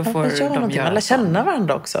 Liksom. Så då får de göra alla känna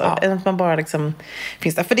varandra också. Att man bara liksom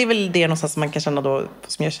finns där. För det är väl det någonstans som man kan känna då,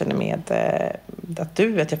 som jag känner med att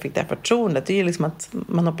jag fick det här förtroendet. Det är ju liksom att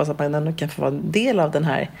man hoppas att man ändå kan få vara en del av den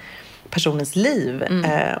här personens liv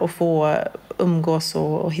och få umgås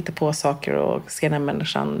och hitta på saker och se den här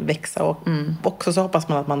människan växa, och också så hoppas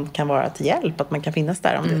man att man kan vara till hjälp, att man kan finnas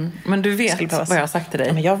där om det. Men du vet vad jag har sagt till dig?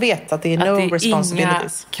 Ja, men jag vet att det är no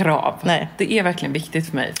responsibilities. Inga krav. Nej. Det är verkligen viktigt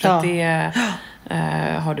för mig, för att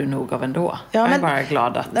har du nog av ändå. Ja, jag är bara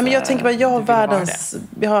glad att nej, men jag tänker bara, jag har världens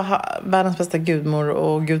världens bästa gudmor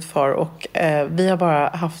och gudfar, och vi har bara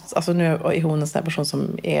haft, alltså nu är hon en sån här person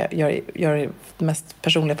som gör de mest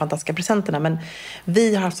personliga fantastiska presenterna, men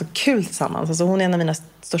vi har haft så kul tillsammans. Alltså hon är en av mina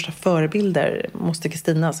största förebilder, moster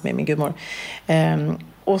Kristina som är min gudmor.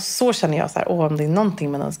 Och så känner jag så här, om det är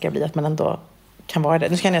någonting man önskar bli, att man ändå kan vara det.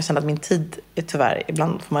 Nu kan jag känna att min tid är tyvärr,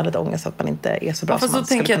 ibland får man lite ångest att man inte är så bra som man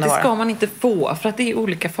skulle kunna vara. Det ska man inte få, för att det är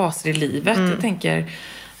olika faser i livet. Jag tänker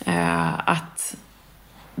att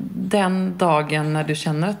den dagen när du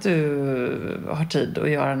känner att du har tid att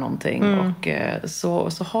göra någonting och så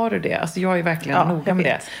har du det. Alltså jag är verkligen noga med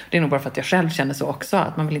det. Det är nog bara för att jag själv känner så också,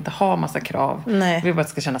 att man vill inte ha massa krav. Nej. Jag vill bara att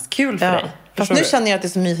det ska kännas kul för dig. Fast nu känner jag att det är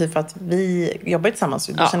så mysigt för att vi jobbar tillsammans.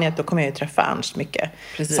 Då känner jag att då kommer jag ju träffa Ernst mycket.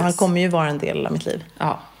 Precis. Så han kommer ju vara en del av mitt liv.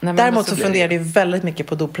 Ja. Nej, däremot så funderar jag väldigt mycket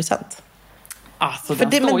på doppresent. Alltså, för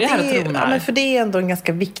för det är ändå en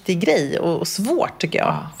ganska viktig grej och svårt tycker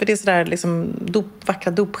jag. För det är sådär liksom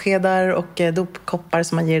vackra dopskedar och dopkoppar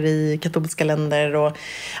som man ger i katolska länder och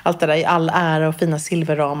allt det där i all ära och fina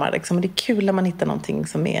silverramar liksom. Och det är kul när man hittar någonting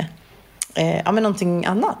som är men någonting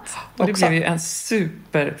annat och det också. blev ju en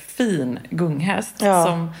superfin gunghäst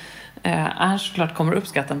som Ernst såklart kommer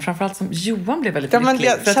uppskatta, framförallt som Johan blev väldigt lycklig.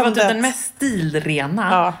 För att det var typ den mest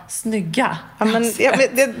stilrena, snygga. Ja, men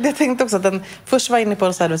jag tänkte också att den först var inne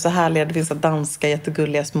på så härliga, det finns så danska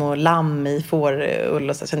jättegulliga små lamm i fårull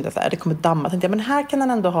och så kände jag så här, det kommer damma. Tänkte jag, men här kan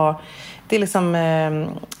den ändå ha, det är liksom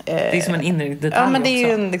det är som en inre detalj. Ja, men det är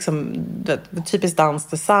ju en liksom typisk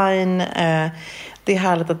dansdesign. Det är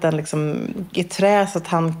härligt att den liksom är trä, så att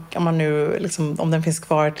han, om man nu liksom, om den finns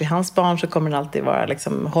kvar till hans barn så kommer den alltid vara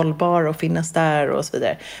liksom hållbar och finnas där och så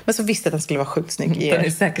vidare. Men så visste jag att den skulle vara sjukt snygg i den är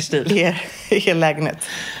säker stil. I er lägenhet.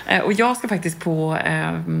 Och jag ska faktiskt på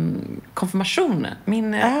konfirmation.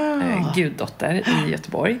 Min guddotter i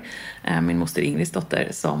Göteborg, min moster Ingrids dotter,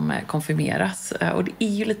 som konfirmeras. Och det är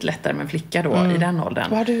ju lite lättare med en flicka då i den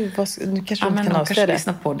åldern. Nu kanske du inte kan avslöja kanske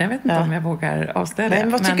lyssna på den. Jag vet inte om jag vågar avslöja det.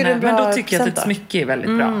 Men då tycker jag att ett smycke är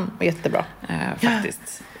väldigt bra. Jättebra.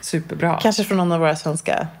 Faktiskt. Superbra. Kanske från någon av våra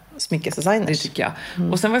svenska smyckesdesigners. Det tycker jag.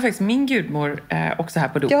 Och sen var ju faktiskt min gudmor också här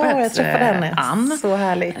på dopet. Ja, jag träffade henne. Ann. Så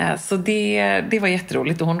härlig. Så det var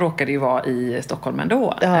jätteroligt. Och hon råkade ju vara i Stockholm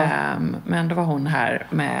ändå. Ja. Men då var hon här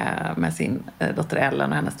med sin dotter Ellen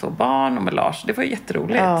och hennes 2 barn och med Lars. Det var ju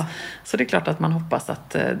jätteroligt. Ja. Så det är klart att man hoppas att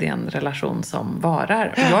det är en relation som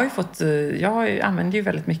varar. Och jag använder ju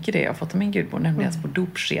väldigt mycket det. Jag har fått av min gudmor, nämligen på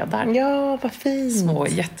dopskedar. Ja, vad fint. Små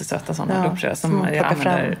jättesöta sådana dopskedar som jag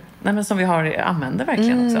använder. Nej, men som vi använder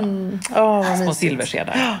verkligen också. Små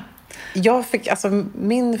silverskedar. Jag fick, alltså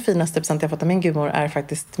min finaste present jag fått av min gudmor är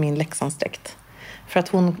faktiskt min Leksandsdräkt. För att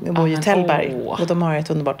hon bor i Tällberg. Och de har ett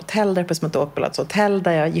underbart hotell där på Småtåpel. Så hotell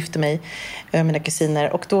där jag gifte mig med mina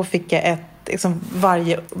kusiner. Och då fick jag liksom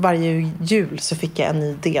varje jul så fick jag en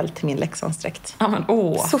ny del till min Leksandsdräkt.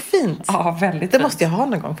 Så fint. Ja, väldigt det fint. måste jag ha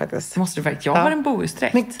någon gång faktiskt. Det måste du faktiskt. Jag har en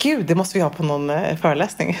Bohusdräkt. Men gud, det måste vi ha på någon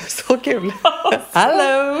föreläsning. Så kul.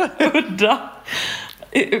 Hallå! Udda.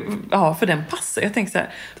 Ja, för den passar. Jag tänker så här,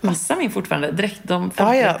 passar min fortfarande dräkt?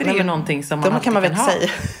 Folkdräkter är ju någonting som man kan man väl ha. Säga.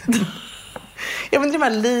 Ja, men det är de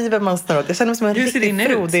här liven man står åt. Jag känner mig som en riktigt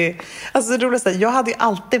frodig. Alltså det roligaste, jag hade ju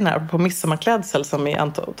alltid den här på midsommarklädsel som i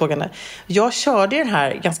antågande. Jag körde den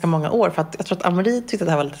här ganska många år för att jag tror att Ann-Marie tyckte att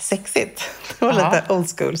det här var lite sexigt. Det var lite old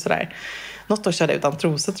school sådär. Något år körde jag utan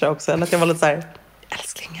trosor tror jag också. Eller att jag var lite såhär,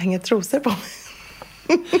 älskling, jag har inga trosor på mig.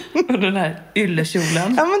 Och den här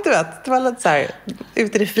yllekjolen. Ja, men du vet, det var lite så här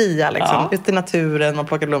ute i det fria liksom, ute i naturen och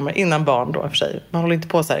plocka blommor innan barn då i och för sig. Man håller inte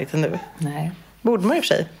på så här riktigt nu. Nej. Borde man i och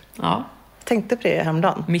för sig. Ja. Tänkte på det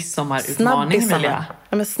häromdagen. Midsommarutmaning, Emilia.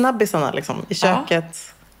 Ja, men snabbisarna liksom i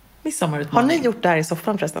köket. Midsommarutmaning. Har ni gjort det här i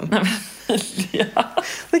soffan förresten? Ja.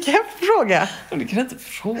 Det kan jag fråga. Det kan jag inte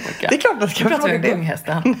fråga. Det är klart att jag kan fråga det.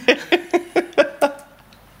 Gunghästen.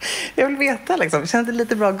 Jag vill veta liksom. Känns det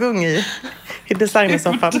lite bra gung i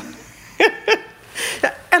designsoffan?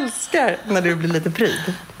 Jag älskar när du blir lite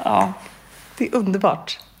pryd. Ja. Det är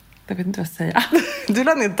underbart. Jag vet inte vad jag säger. Du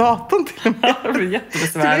la ner datorn till och med. Jag blir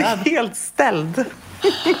jättebesvärad. Du är helt ställd.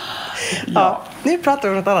 Ja. Nu pratar vi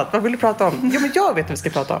om något annat. Vad vill du prata om? Jo, men jag vet vad vi ska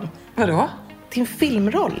prata om. Vadå? Din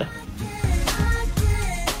filmroll.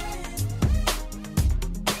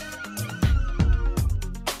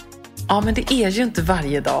 Ja, men det är ju inte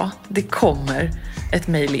varje dag det kommer ett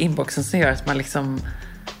mejl i inboxen som gör att man liksom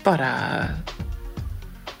bara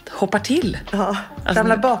hoppar till. Ja,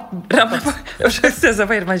 ramlar bak. Jag försöker säga så här,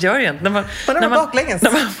 vad är det man gör egentligen? Man ramlar baklänges.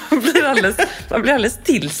 När man blir alldeles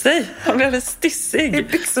till sig. Man blir alldeles stissig. I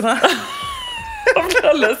byxorna. Man blir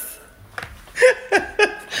alldeles...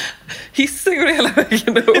 Hissen går hela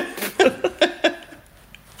vägen upp.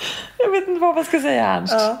 Jag vet inte vad man ska säga,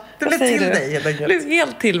 Ernst. Ja, det blev till dig helt enkelt. Det blev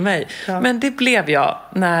helt till mig. Ja. Men det blev jag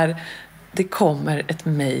när det kommer ett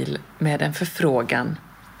mejl med en förfrågan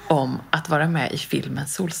om att vara med i filmen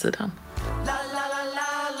Solsidan.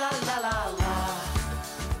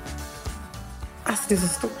 Alltså det är så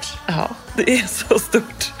stort. Ja, det är så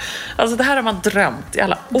stort. Alltså det här har man drömt i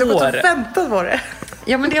alla år. Du har gått väntat på det.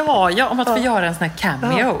 Ja, men det har jag, om att få göra en sån här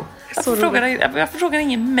cameo. Varför frågar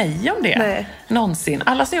ingen mig om det? Nej. Någonsin.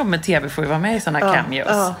 Alla som jobbar med tv får ju vara med i såna här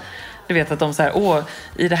cameos. Du vet att de så här,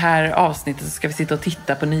 i det här avsnittet så ska vi sitta och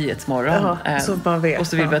titta på Nyhetsmorgon. Så man vet. Och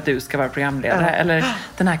så vill vi att du ska vara programledare. Eller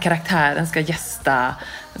den här karaktären ska gästa,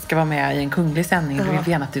 ska vara med i en kunglig sändning. Vi vill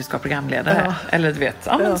gärna att du ska vara programledare. Eller du vet,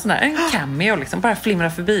 sån här, en cameo liksom, bara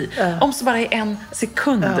flimra förbi. Om så bara i 1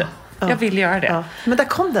 sekund. Jag vill göra det. Men där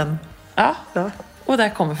kom den. Ja. Och där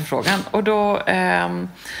kommer förfrågan. Och då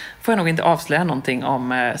får jag nog inte avslöja någonting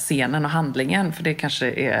om scenen och handlingen. För det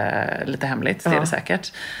kanske är lite hemligt. Det är det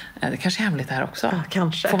säkert. Det kanske är hemligt här också. Ja,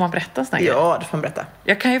 kanske. Får man berätta såna grejer? Ja, det får man berätta.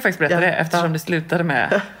 Jag kan ju faktiskt berätta det. Eftersom det slutade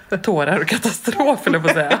med tårar och katastrof, eller på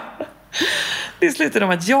att säga. Det slutade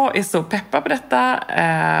om att jag är så peppad på detta.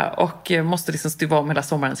 Och måste liksom stuva om hela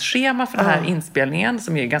sommarens schema för den här inspelningen.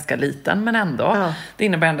 Som är ganska liten, men ändå. Det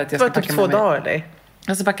innebär ändå att jag ska packa med mig. 2 dagar, eller?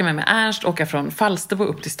 Jag ska packa med mig Ernst, åka från Falsterbo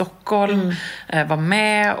upp till Stockholm, vara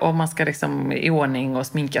med och man ska liksom i ordning och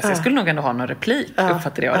sminka sig. Jag skulle nog ändå ha någon replik,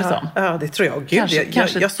 uppfattade jag det som. Ja, det tror jag. Gud,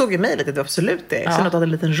 jag såg ju mejlet, det var absolut det. Jag kände att du hade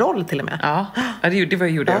en liten roll till och med. Ja, det var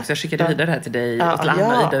jag också. Jag skickade vidare det här till dig och till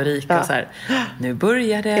Anna, Ida och Rika och så här. Nu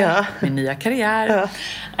börjar det min nya karriär.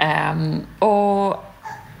 Och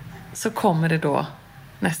så kommer det då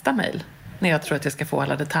nästa mejl när jag tror att jag ska få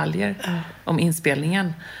alla detaljer om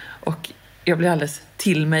inspelningen. Och jag blir alldeles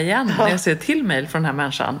till mig igen när jag ser ett till mejl från den här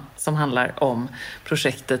människan som handlar om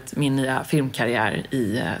projektet Min nya filmkarriär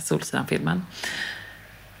i Solsidan-filmen.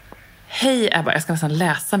 Hej Ebba, jag ska nästan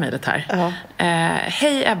läsa mejlet här.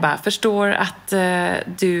 Hej Ebba, förstår att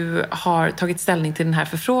du har tagit ställning till den här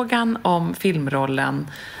förfrågan om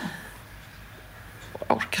filmrollen.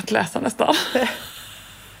 Jag orkar inte läsa nästan.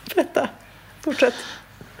 Berätta, fortsätt.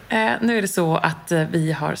 Nu är det så att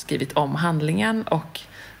vi har skrivit om handlingen och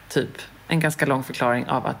typ en ganska lång förklaring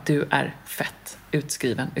av att du är fett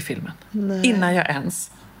utskriven i filmen. Nej. Innan jag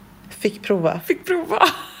ens fick prova.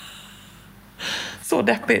 Så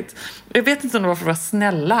deppigt. Jag vet inte om det var för att vara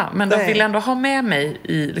snälla, men de vill ändå ha med mig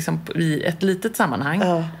i ett litet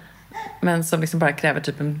sammanhang. Men som liksom bara kräver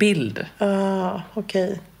typ en bild.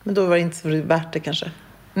 Okej. Men då var det inte så värt det kanske.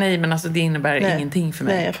 Nej, men alltså det innebär ingenting för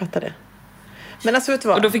mig. Nej, jag fattar det. Men alltså vet du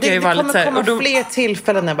vad? Och då fick jag ju vara lite så här, kommer komma fler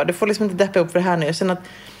tillfällen Ebba. Du får liksom inte deppa upp för det här nu. Jag känner att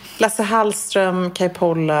Lasse Hallström, Kai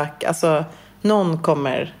Pollak, alltså någon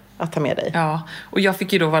kommer att ta med dig. Ja, och jag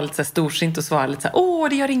fick ju då vara lite så här storsint och svara lite så här,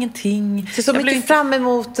 det gör ingenting. Så mycket fram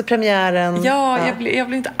emot premiären. Ja, jag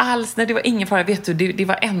blev inte alls, nej det var ingen fara, vet du, det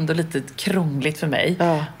var ändå lite krångligt för mig.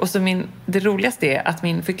 Och så det roligaste är att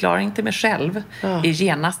min förklaring till mig själv är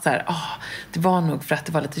genast så här, det var nog för att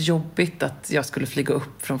det var lite jobbigt att jag skulle flyga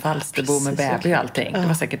upp från Falsterbo med bebis och allting. Det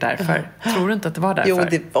var säkert därför. Tror du inte att det var därför? Jo,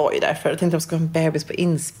 det var ju därför. Jag tänkte att de ska ha en bebis på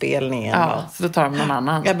inspelningen. Ja, så då tar de någon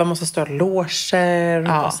annan. Jag bara måste stå loger.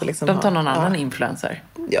 Ja, liksom de tar någon annan influencer.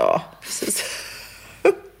 Ja, precis.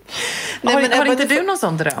 Har inte du någon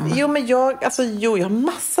sån dröm? Jo, men jag har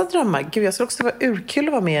massa drömmar. Gud, jag skulle också vara urkul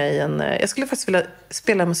att vara med i jag skulle faktiskt vilja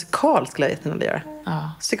spela musikal, skulle jag jättegärna vilja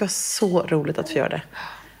göra. Så det var så roligt att få göra det.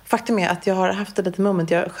 Faktum är att jag har haft ett litet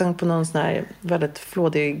moment. Jag sjöng på någon sån här väldigt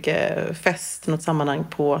flådig fest, något sammanhang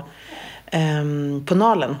på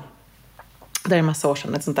Nalen. Det är en massa år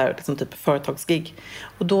sedan, ett sånt där liksom typ företagsgig.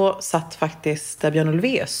 Och då satt faktiskt Björn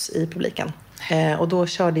Ulvaeus i publiken. Och då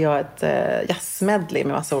körde jag ett jazzmedley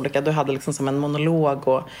med massa olika. Du hade liksom som en monolog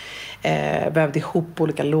och vävde ihop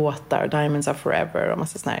olika låtar. Diamonds Are Forever och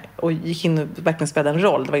massa sån här. Och gick in och verkligen spelade en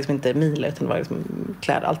roll. Det var liksom inte Emilia utan det var liksom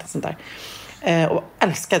kläder, allt sånt där. Och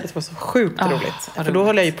älskade det. Det var så sjukt roligt. För då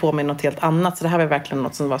höll jag ju på med något helt annat. Så det här var verkligen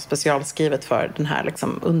något som var specialskrivet för den här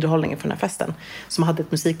liksom, underhållningen för den här festen. Som hade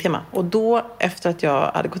ett musiktema. Och då, efter att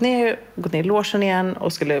jag hade gått ner i logen igen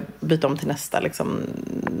och skulle byta om till nästa liksom,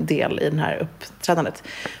 del i den här uppträdandet,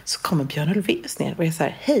 så kommer Björn Ulvaeus ner och är så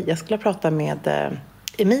här: hej, jag skulle prata med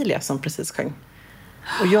Emilia som precis sjöng.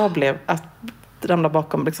 Och jag blev att ramla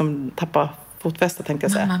bakom, liksom tappa fotfästet, tänkte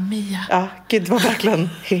jag säga. Mamma Mia. Ja, gud, det var verkligen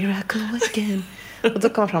here I go again. Och då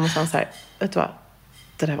kom han fram och sa så här: vet du vad,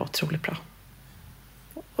 det där var otroligt bra.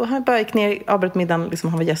 Och han bara gick ner, avbröt middagen, liksom,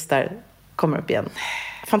 han var gäst där, kommer upp igen.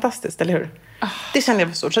 Fantastiskt, eller hur? Det kände jag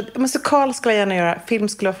var stort. Så musikal skulle jag gärna göra, film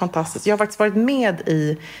skulle vara fantastiskt. Jag har faktiskt varit med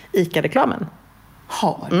i ICA-reklamen.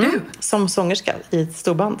 Har du? Som sångerska i ett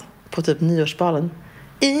storband på typ nyårsbalen.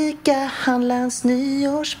 Ica-handlarns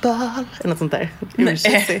nyårsbal. Eller något sånt där.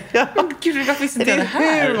 Ja. Gud, varför visste inte jag det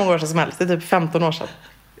här? Hur många år sedan som helst. Det är typ 15 år sedan.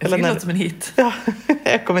 Det låter som en hit. Ja,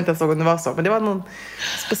 jag kommer inte ens ihåg om det var så. Men det var någon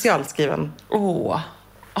specialskriven.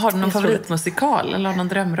 Har du någon favoritmusikal eller någon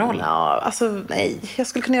drömroll? Ja, alltså nej. Jag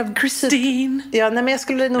skulle kunna göra... Christine. Ja, nej, men jag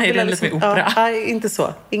skulle nog vilja... Nej, det är lite mer opera. Ja, inte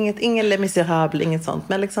så. Ingen Les Misérables, inget sånt.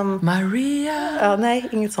 Men liksom... Maria. Ja, nej,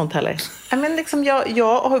 inget sånt heller. Men liksom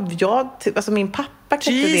alltså min pappa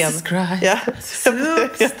kläckte idén. Jesus Christ. Ja.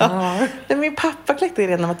 Superstar. Ja. Min pappa kläckte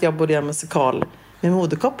idén om att jag borde göra musikal med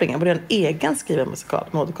modekoppling. Jag borde göra en egen skriven musikal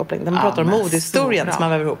med modekoppling. Där man pratar om modehistorien som man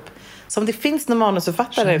väver ihop. Så om det finns någon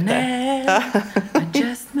manusförfattare ute. I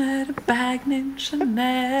just met a bag named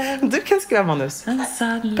Chanel. Du kan skriva manus.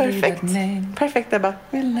 Perfekt. Perfekt, Ebba.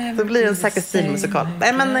 Det blir en säker stilmusikal.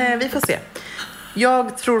 Nej, men vi får se.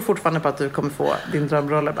 Jag tror fortfarande på att du kommer få din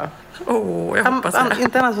drömroll, Ebba. Jag hoppas det.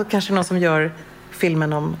 Inte annars så kanske någon som gör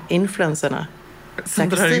filmen om influencerna. Som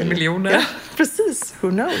drar in miljoner. Ja, precis. Who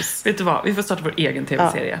knows? Vet du vad? Vi får starta vår egen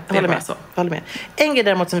tv-serie. Ja, jag håller med. En grej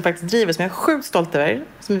däremot som vi faktiskt driver, som jag är sjukt stolt över,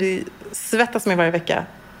 som vi svettas med varje vecka,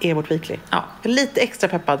 är vårt weekly. Ja. Jag är lite extra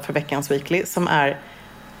peppad för veckans weekly, som är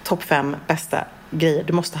topp 5 bästa grejer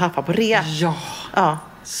du måste haffa på rea. Ja.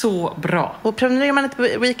 Så bra. Och prenumererar man inte på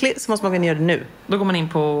weekly så måste man göra det nu. Då går man in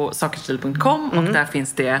på sakerstil.com och där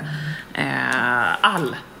finns det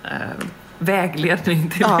all vägledning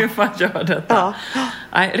till hur man gör detta.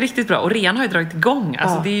 Nej, riktigt bra. Och rean har ju dragit igång.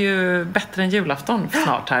 Alltså det är ju bättre än julafton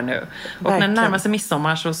snart här nu. Och när det närmar sig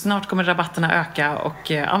midsommar så snart kommer rabatterna öka. Och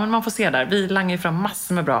men man får se där. Vi langar ju fram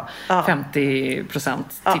massor med bra 50%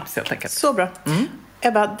 tips helt enkelt. Så bra.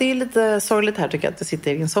 Ebba, det är lite sorgligt här tycker jag att du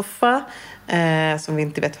sitter i din soffa som vi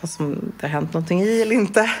inte vet vad som det har hänt någonting i eller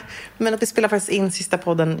inte. Men att vi spelar faktiskt in sista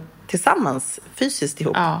podden tillsammans fysiskt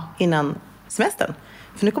ihop innan semestern.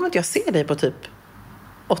 För nu kommer inte jag se dig på typ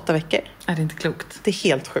 8 veckor. Är det inte klokt? Det är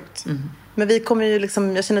helt sjukt. Men vi kommer ju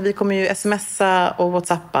jag känner vi kommer ju smsa och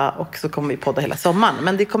whatsappa och så kommer vi podda hela sommaren.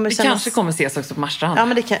 Men det kommer kännas... kanske kommer ses också på Marstrand. Ja,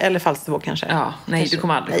 men det kan, eller Falsterbo kanske. Ja, nej, kanske. Du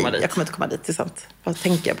kommer aldrig komma dit. Jag kommer inte komma dit, det är sant. Vad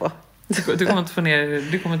tänker jag på? Du kommer inte få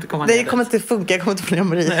ner, du kommer inte komma ner. Nej, det kommer inte funka, jag kommer inte få ner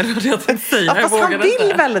Marie. Nej, det var det jag tänkte säga. Fast han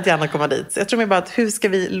vill väldigt gärna komma dit. Jag tror mig bara att hur ska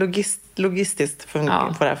vi logistiskt få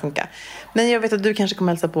det här funka. Men jag vet att du kanske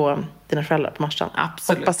kommer hälsa på dina föräldrar på Marstrand.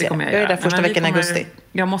 Absolut, det kommer jag göra. Jag är där första veckan i augusti.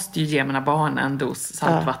 Jag måste ju ge mina barn en dos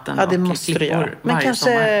saltvatten det måste du göra. Men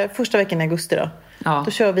kanske första veckan i augusti då. Ja.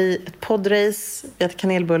 Då kör vi ett poddrace, vi äter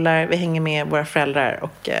kanelbullar, vi hänger med våra föräldrar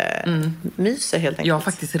och myser helt enkelt. Jag har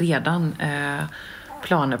faktiskt redan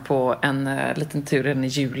planer på en liten tur redan i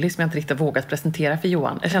juli som jag inte riktigt vågat presentera för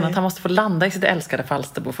Johan. Jag känner att han måste få landa i sitt älskade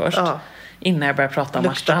Falsterbo först. Innan jag börjar prata om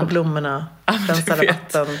Marstrand. Lukta på blommorna, rensa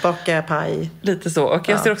vatten, baka paj. Lite så. Och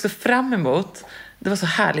jag ser också fram emot, det var så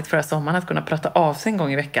härligt förra sommaren att kunna prata av sig en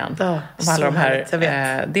gång i veckan. Om alla de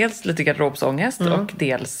här, dels lite garderobsångest och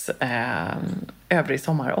dels övrig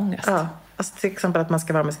sommarångest. Alltså till exempel att man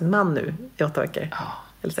ska vara med sin man nu i 8 veckor.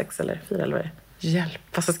 Eller 6 eller 4 eller vad det är. Hjälp.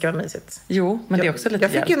 Fast det ska vara mysigt. Jo, men det är också lite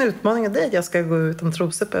hjälp. Jag fick en utmaning av dig att jag ska gå utan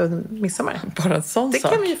trosor på midsommar. Bara en sån sak. Det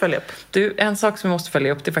kan vi ju följa upp. Du, en sak som vi måste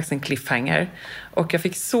följa upp, det är faktiskt en cliffhanger. Och jag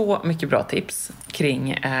fick så mycket bra tips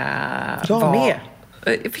kring med.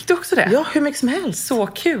 Fick du också det? Ja, hur mycket som helst. Så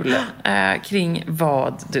kul. Kring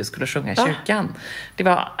vad du skulle sjunga i kyrkan. Det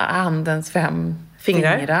var andens 5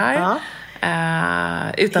 fingrar.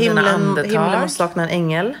 Utan dina andetag. Himlen måste sakna en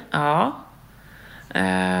ängel. Ja,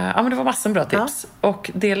 men det var massor med bra tips.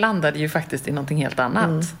 Och det landade ju faktiskt i någonting helt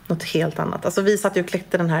annat. Något helt annat. Alltså vi satt ju och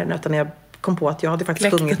kläckte den här nöten när jag kom på att jag hade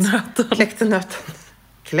faktiskt sjungit. Kläckte nöten.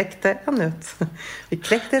 Kläckte en nöt. Vi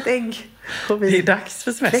kläckte ett ägg. Och vi det är dags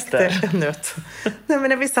för semester. Kläckte en nöt. Nej, men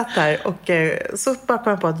när vi satt där och så bara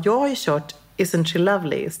kom jag på att jag har ju kört Isn't She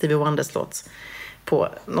Lovely, Stevie Wonders låt, på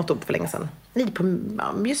något upp för länge sedan.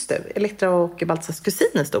 Just det, Elektra och Baltzars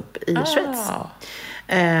kusiner stod upp i Schweiz.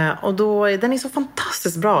 Och då, den är så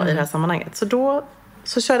fantastiskt bra i det här sammanhanget. Så då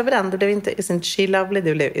så körde vi den. Det blev inte Isn't She Lovely,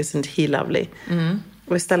 det blev Isn't He Lovely.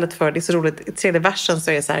 Och istället för, det är så roligt, i tredje versen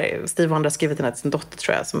så är det så här, Steve Wonder har skrivit den här till sin dotter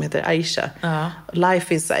tror jag, som heter Aisha.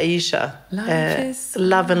 Life is Aisha.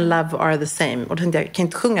 Love and love are the same. Och då tänkte jag kan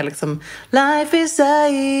inte sjunga liksom Life is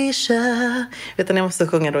Aisha. Utan jag måste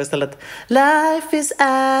sjunga då istället Life is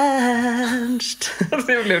Ernst.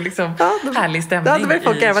 Det blev liksom härlig stämning. Ja, det var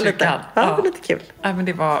folk lite. Ja, det var lite kul. Ja, men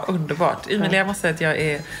det var underbart. Emilia, jag måste säga att jag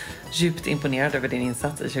är djupt imponerad över din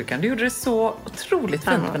insats i kyrkan. Du gjorde det så otroligt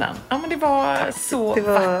fint med den. Ja, men det var så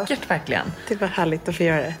vackert verkligen. Det var härligt att få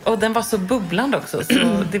göra det. Och den var så bubblande också,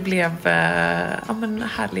 så det blev en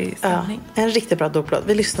härlig stämning. Ja, en riktigt bra doplåt.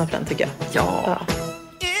 Vi lyssnar på den tycker jag. Ja.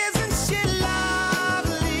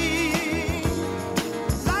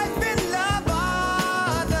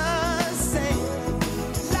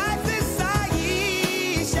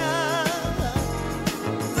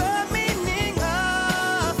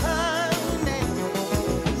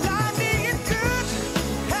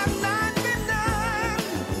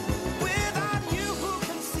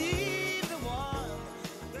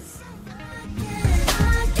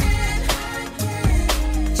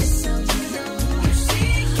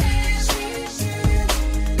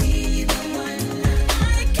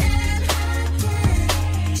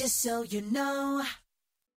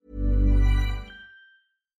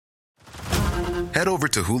 Head over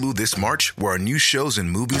to Hulu this March, where our new shows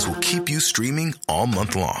and movies will keep you streaming all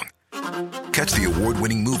month long. Catch the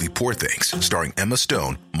award-winning movie Poor Things, starring Emma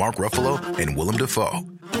Stone, Mark Ruffalo, and Willem Dafoe.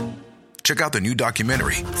 Check out the new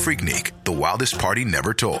documentary, Freaknik, The Wildest Party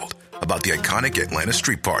Never Told, about the iconic Atlanta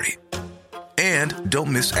Street Party. And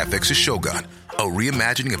don't miss FX's Shogun, a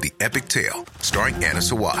reimagining of the epic tale, starring Anna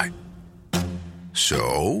Sawai.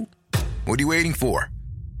 So, what are you waiting for?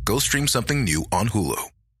 Go stream something new on Hulu.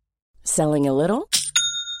 Selling a little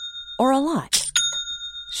or a lot?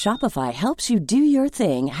 Shopify helps you do your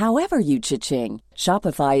thing however you cha-ching.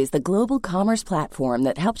 Shopify is the global commerce platform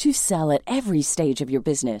that helps you sell at every stage of your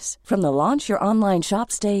business. From the launch your online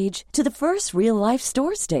shop stage to the first real-life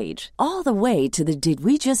store stage, all the way to the did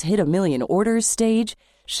we just hit a million orders stage.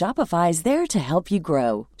 Shopify is there to help you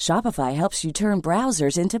grow. Shopify helps you turn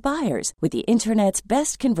browsers into buyers with the internet's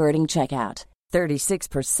best converting checkout.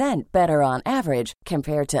 36% better on average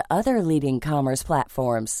compared to other leading commerce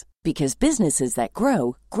platforms. Because businesses that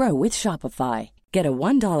grow, grow with Shopify. Get a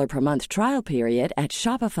 $1 per month trial period at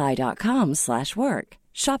shopify.com/work.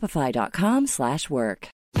 Shopify.com/work.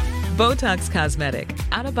 Botox Cosmetic,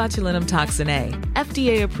 out of botulinum toxin A,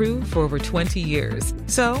 FDA approved for over 20 years.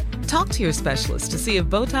 So, talk to your specialist to see if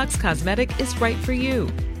Botox Cosmetic is right for you.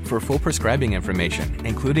 For full prescribing information,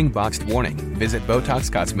 including boxed warning, visit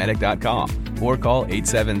BotoxCosmetic.com or call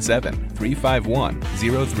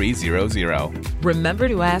 877-351-0300. Remember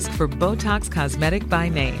to ask for Botox Cosmetic by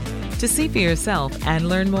name. To see for yourself and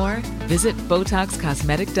learn more, visit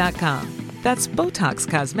BotoxCosmetic.com. That's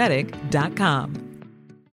BotoxCosmetic.com.